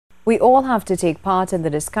We all have to take part in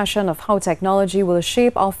the discussion of how technology will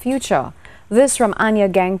shape our future. This from Anya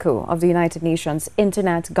Gengo of the United Nations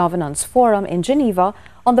Internet Governance Forum in Geneva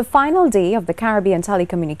on the final day of the Caribbean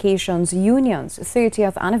Telecommunications Union's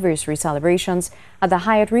 30th anniversary celebrations at the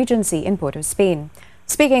Hyatt Regency in Port of Spain.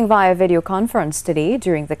 Speaking via video conference today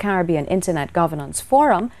during the Caribbean Internet Governance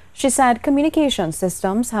Forum, she said communication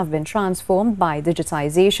systems have been transformed by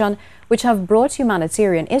digitalization, which have brought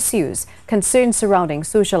humanitarian issues, concerns surrounding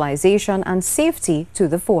socialization and safety to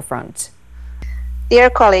the forefront. Dear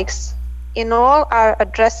colleagues, in all our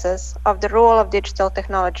addresses of the role of digital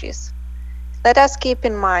technologies, let us keep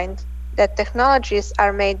in mind that technologies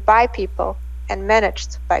are made by people and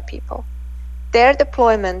managed by people. Their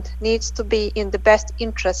deployment needs to be in the best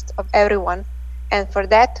interest of everyone, and for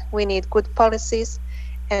that we need good policies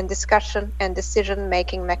and discussion and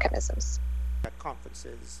decision-making mechanisms.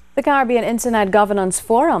 The Caribbean Internet Governance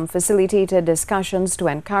Forum facilitated discussions to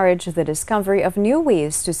encourage the discovery of new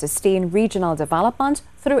ways to sustain regional development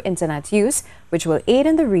through internet use, which will aid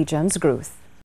in the region's growth.